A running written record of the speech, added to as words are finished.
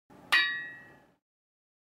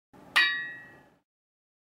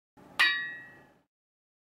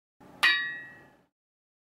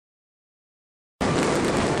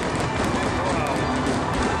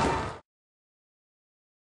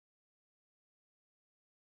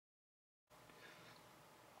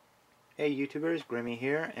Hey YouTubers, Grimmy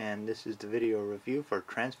here, and this is the video review for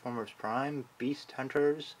Transformers Prime Beast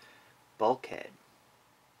Hunters Bulkhead.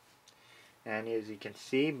 And as you can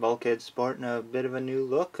see, Bulkhead's sporting a bit of a new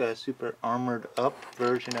look, a super armored up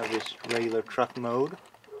version of his regular truck mode.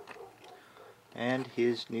 And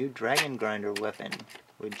his new Dragon Grinder weapon,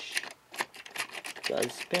 which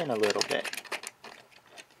does spin a little bit.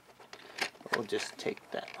 We'll just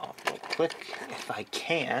take that off real quick, if I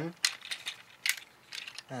can.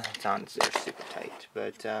 It's on there super tight,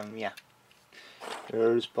 but yeah.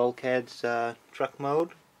 There's Bulkhead's truck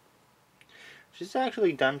mode, which is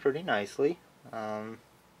actually done pretty nicely.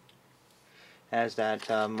 Has that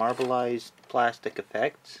marbleized plastic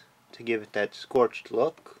effect to give it that scorched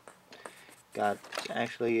look. Got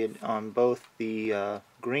actually on both the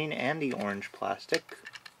green and the orange plastic,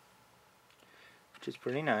 which is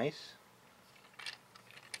pretty nice.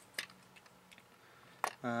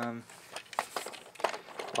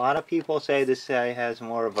 A lot of people say this guy has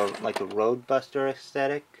more of a like a Roadbuster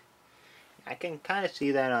aesthetic. I can kind of see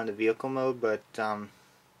that on the vehicle mode, but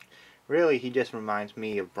really he just reminds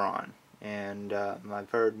me of Brawn. And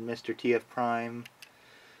I've heard Mr. TF Prime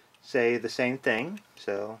say the same thing,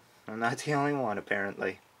 so I'm not the only one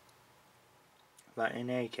apparently. But in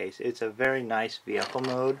any case, it's a very nice vehicle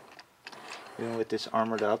mode, even with this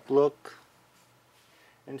armored up look.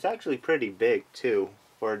 And it's actually pretty big too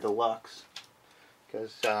for a deluxe.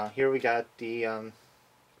 Because here we got the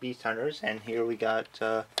Beast Hunters, and here we got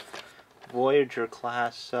Voyager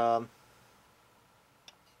class Prime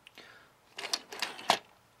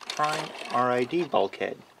RID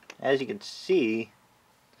Bulkhead. As you can see,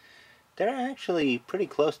 they're actually pretty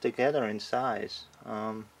close together in size.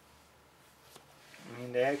 I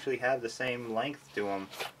mean, they actually have the same length to them.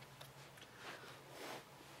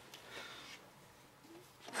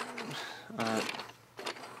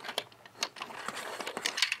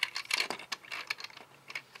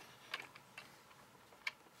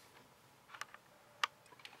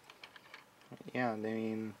 Yeah, I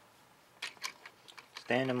mean,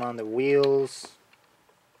 stand them on the wheels,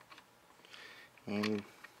 or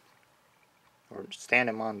stand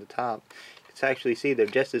them on the top. You can actually see they're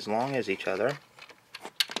just as long as each other.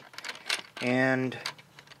 And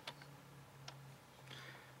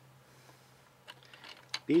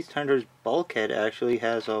Beast Hunter's Bulkhead actually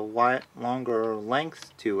has a longer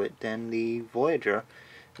length to it than the Voyager,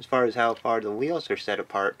 as far as how far the wheels are set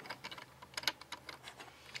apart.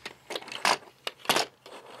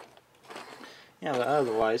 Yeah, but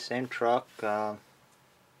otherwise, same truck,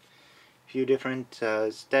 few different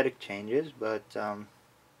aesthetic changes, but yeah,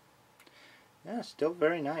 still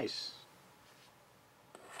very nice.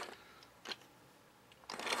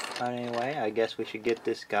 But anyway, I guess we should get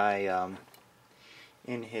this guy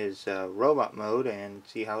in his robot mode and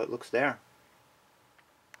see how it looks there.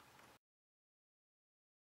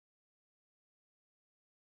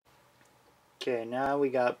 Okay, now we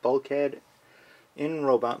got Bulkhead in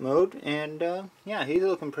robot mode, and yeah, he's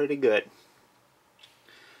looking pretty good.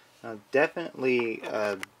 Definitely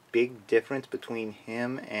a big difference between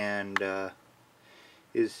him and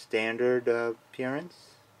his standard appearance.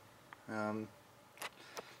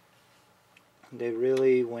 They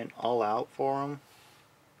really went all out for him.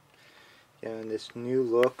 Giving this new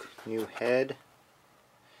look, new head,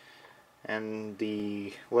 and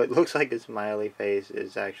the what looks like a smiley face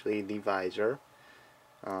is actually the visor.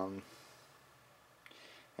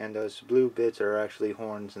 And those blue bits are actually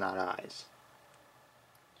horns, not eyes.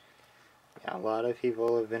 Yeah, a lot of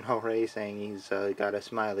people have been already saying he's got a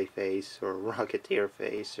smiley face, or Rocketeer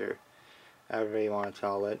face, or however you want to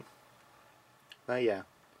call it. But yeah,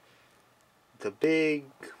 the big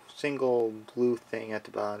single blue thing at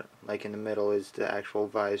the bottom, like in the middle, is the actual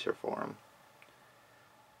visor for him.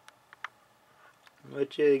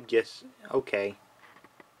 Which I guess, okay.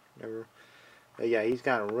 But yeah, he's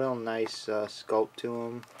got a real nice sculpt to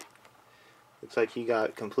him. Looks like he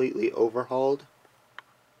got completely overhauled.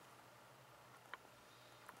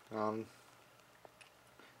 The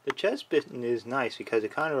chest bit is nice because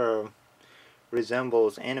it kind of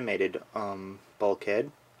resembles animated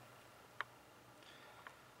Bulkhead,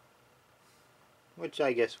 which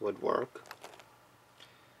I guess would work.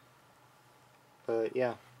 But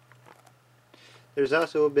yeah, there's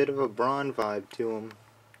also a bit of a Brawn vibe to him.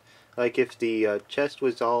 Like if the chest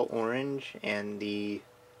was all orange and the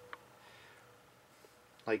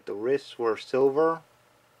wrists were silver,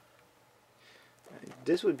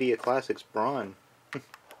 this would be a classics Brawn.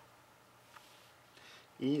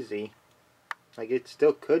 Easy. Like it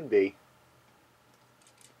still could be.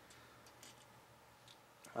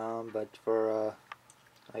 But for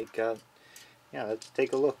yeah, let's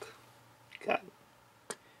take a look. Got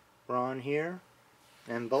Brawn here,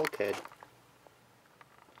 and Bulkhead.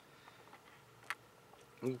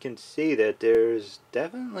 You can see that there's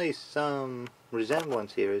definitely some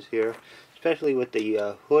resemblance here, especially with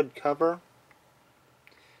the hood cover.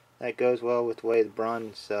 That goes well with the way the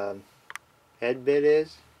Brawn's head bit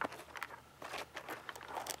is.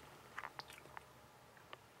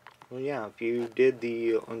 Well, yeah, if you did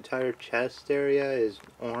the entire chest area is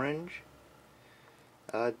orange,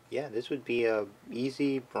 yeah, this would be a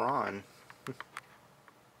easy Brawn.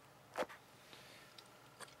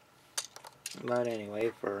 But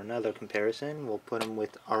anyway, for another comparison, we'll put him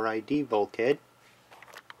with RID Bulkhead.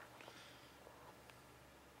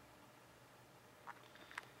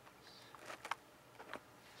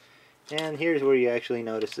 And here's where you actually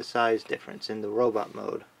notice the size difference in the robot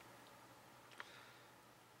mode.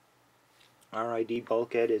 RID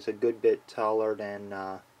Bulkhead is a good bit taller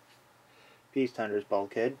than Beast Hunter's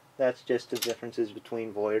Bulkhead. That's just the differences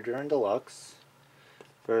between Voyager and Deluxe.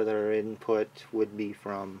 Further input would be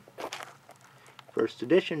from First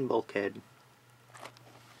Edition Bulkhead,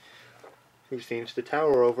 who seems to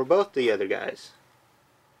tower over both the other guys.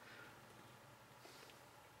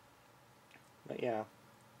 But yeah,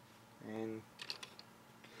 and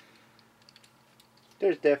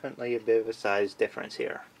there's definitely a bit of a size difference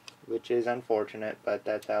here, which is unfortunate, but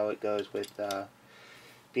that's how it goes with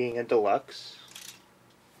being a deluxe.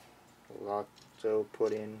 We'll also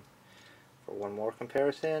put in, for one more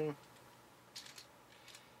comparison,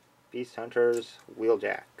 Beast Hunter's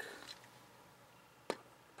Wheeljack.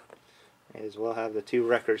 May as well have the two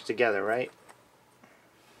records together, right?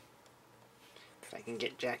 If I can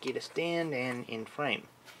get Jackie to stand and in frame.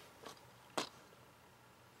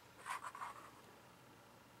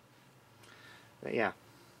 But yeah,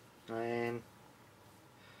 and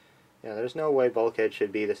yeah, there's no way Bulkhead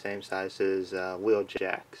should be the same size as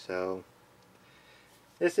Wheeljack, so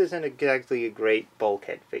this isn't exactly a great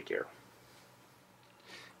Bulkhead figure.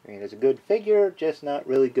 I mean, it's a good figure, just not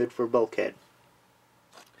really good for Bulkhead.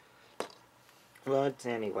 But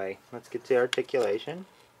anyway, let's get to articulation.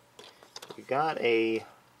 We got a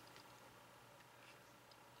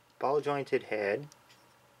ball jointed head,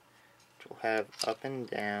 which will have up and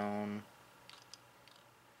down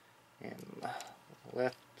and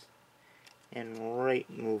left and right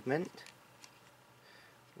movement.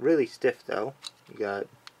 Really stiff though. You got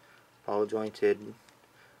ball jointed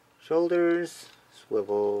shoulders,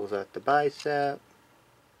 swivels at the bicep,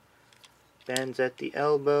 bends at the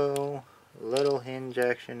elbow, little hinge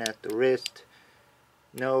action at the wrist,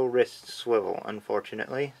 no wrist swivel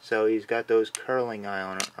unfortunately, so he's got those curling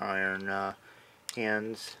iron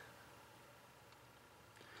hands,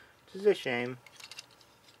 which is a shame.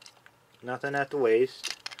 Nothing at the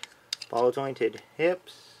waist, ball jointed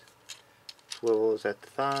hips, swivels at the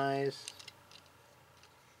thighs,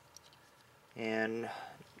 and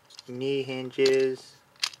knee hinges,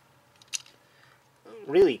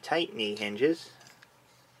 really tight knee hinges,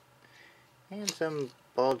 and some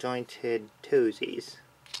ball jointed toesies.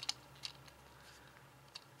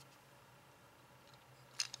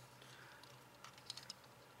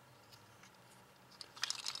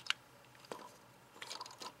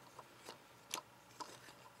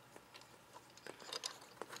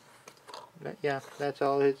 But yeah, that's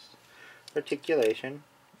all his articulation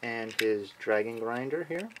and his dragon grinder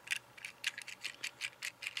here.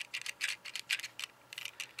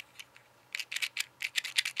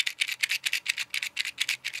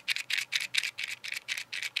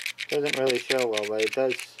 Doesn't really show well, but it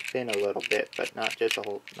does spin a little bit, but not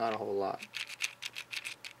a whole lot.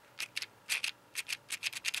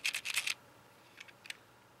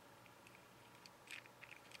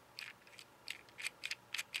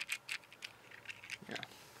 Yeah.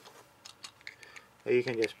 So you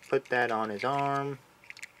can just put that on his arm,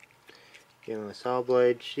 give him a saw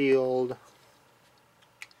blade shield.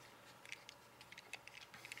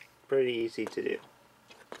 Pretty easy to do.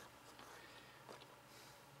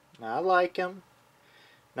 Now, I like him.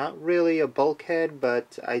 Not really a Bulkhead,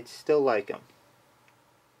 but I still like him.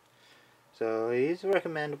 So he's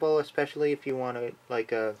recommendable, especially if you want to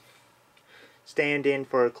like a stand-in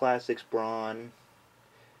for a Classics Brawn.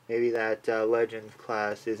 Maybe that Legends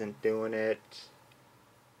class isn't doing it.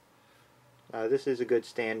 This is a good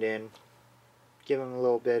stand-in. Give him a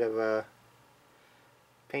little bit of a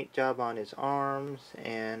paint job on his arms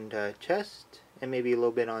and chest, and maybe a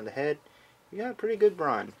little bit on the head. You got a pretty good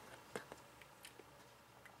Brawn.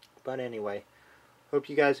 But anyway, hope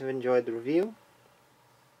you guys have enjoyed the review.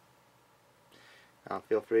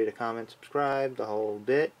 Feel free to comment, subscribe, the whole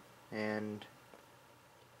bit, and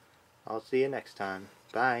I'll see you next time.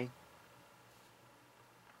 Bye.